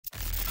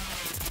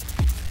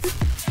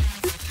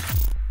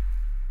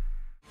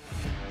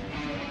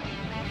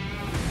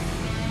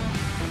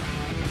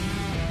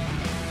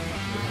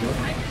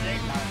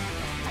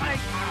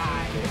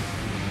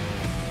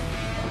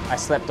I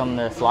slept on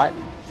the flight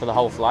for the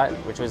whole flight,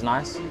 which was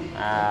nice.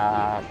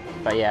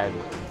 But yeah,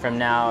 from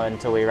now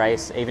until we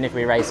race, even if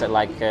we race at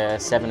like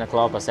 7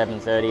 o'clock or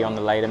 7:30 on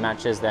the later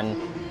matches, then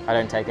I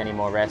don't take any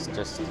more rest.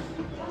 Just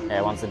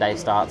once the day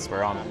starts,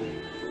 we're on.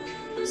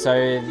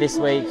 So this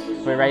week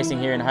we're racing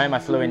here in home. I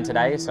flew in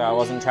today, so I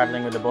wasn't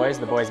traveling with the boys.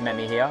 The boys met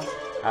me here.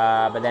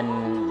 But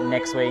then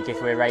next week,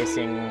 if we're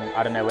racing,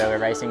 I don't know where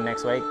we're racing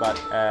next week, but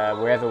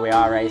wherever we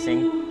are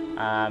racing,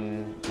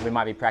 we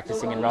might be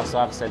practicing in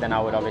Wrocław, so then I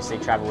would obviously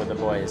travel with the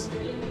boys.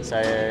 So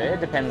it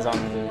depends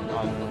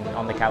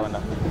on the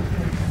calendar.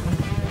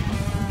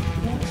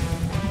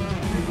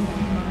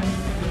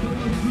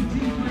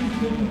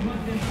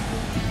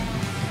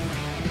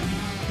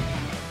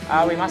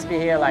 We must be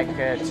here like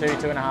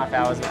 2.5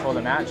 hours before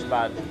the match,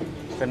 but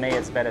for me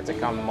it's better to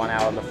come 1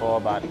 hour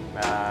before, but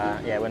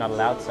yeah, we're not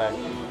allowed, so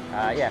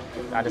yeah,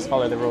 I just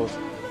follow the rules.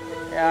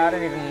 Yeah, I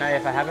don't even know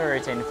if I have a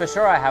routine. For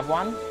sure I have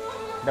one.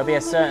 There'll be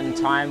a certain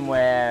time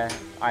where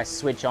I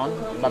switch on,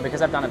 but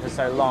because I've done it for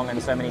so long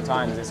and so many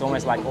times, it's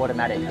almost like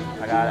automatic.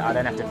 Like I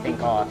don't have to think,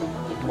 oh,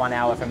 1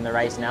 hour from the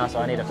race now, so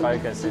I need to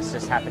focus. It's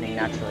just happening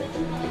naturally.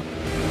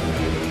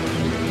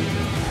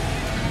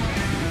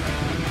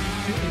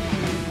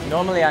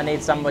 Normally I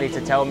need somebody to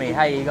tell me,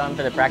 hey, you're going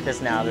for the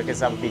practice now,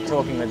 because I'll be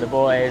talking with the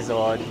boys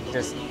or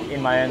just in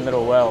my own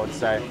little world.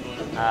 So,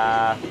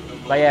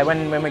 but yeah,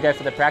 when we go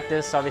for the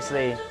practice,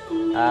 obviously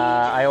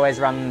I always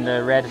run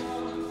the red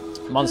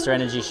Monster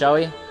Energy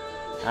Showy.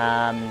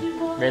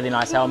 Really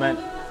nice helmet.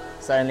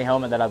 It's the only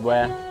helmet that I'd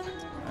wear.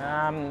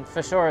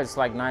 For sure it's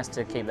like nice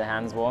to keep the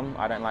hands warm.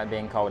 I don't like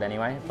being cold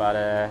anyway, but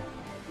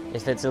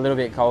if it's a little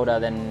bit colder,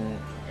 then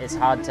it's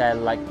hard to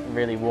like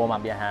really warm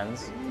up your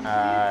hands.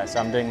 So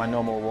I'm doing my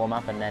normal warm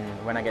up, and then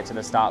when I get to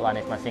the start line,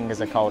 if my fingers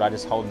are cold, I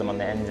just hold them on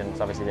the engine,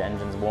 because obviously the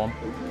engine's warm,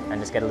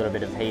 and just get a little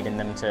bit of heat in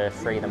them to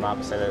free them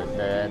up so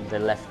that the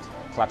left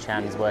clutch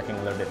hand is working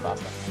a little bit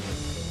faster.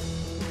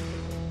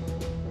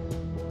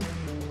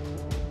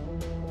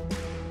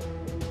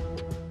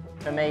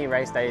 For me,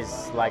 race day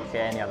is like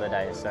any other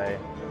day. So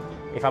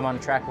if I'm on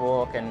track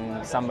walk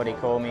and somebody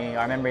call me,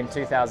 I remember in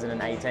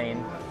 2018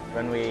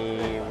 when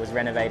we was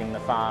renovating the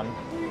farm,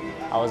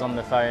 I was on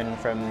the phone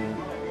from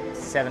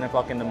 7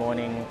 o'clock in the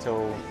morning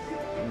till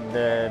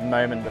the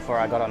moment before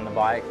I got on the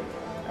bike.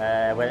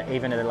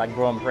 Even at like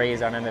Grand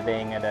Prix, I remember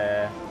being at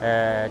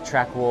a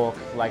track walk,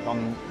 like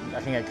on,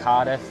 I think at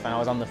Cardiff, and I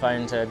was on the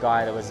phone to a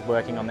guy that was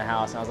working on the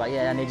house, and I was like,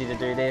 yeah, I need you to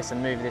do this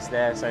and move this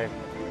there. So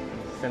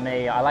for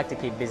me, I like to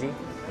keep busy.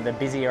 The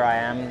busier I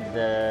am,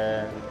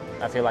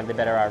 I feel like the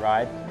better I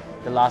ride.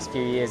 The last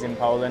few years in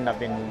Poland,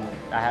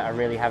 I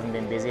really haven't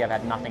been busy. I've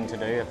had nothing to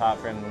do apart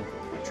from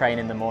train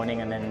in the morning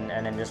and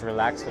then just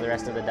relax for the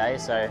rest of the day.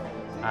 So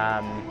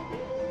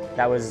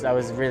that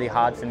was really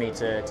hard for me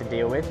to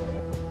deal with.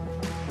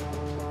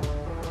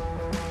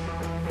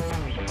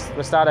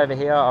 We'll start over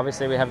here.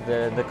 Obviously we have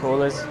the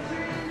coolers.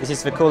 This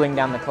is for cooling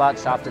down the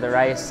clutch after the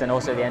race, and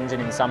also the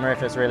engine in summer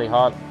if it's really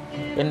hot.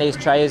 In these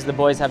trays, the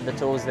boys have the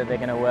tools that they're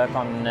going to work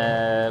on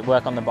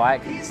the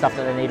bike, stuff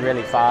that they need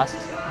really fast.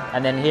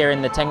 And then here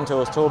in the Teng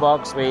Tools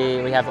toolbox,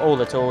 we have all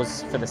the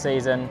tools for the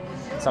season,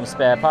 some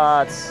spare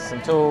parts,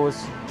 some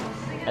tools,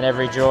 and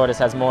every drawer just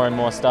has more and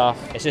more stuff.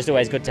 It's just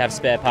always good to have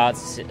spare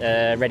parts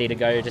ready to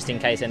go just in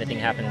case anything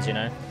happens, you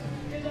know.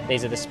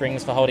 These are the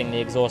springs for holding the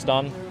exhaust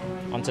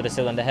onto the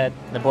cylinder head.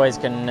 The boys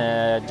can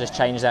just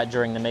change that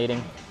during the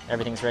meeting.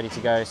 Everything's ready to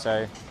go,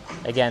 so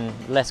again,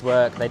 less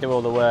work. They do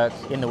all the work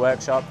in the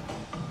workshop,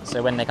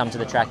 so when they come to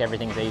the track,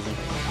 everything's easy.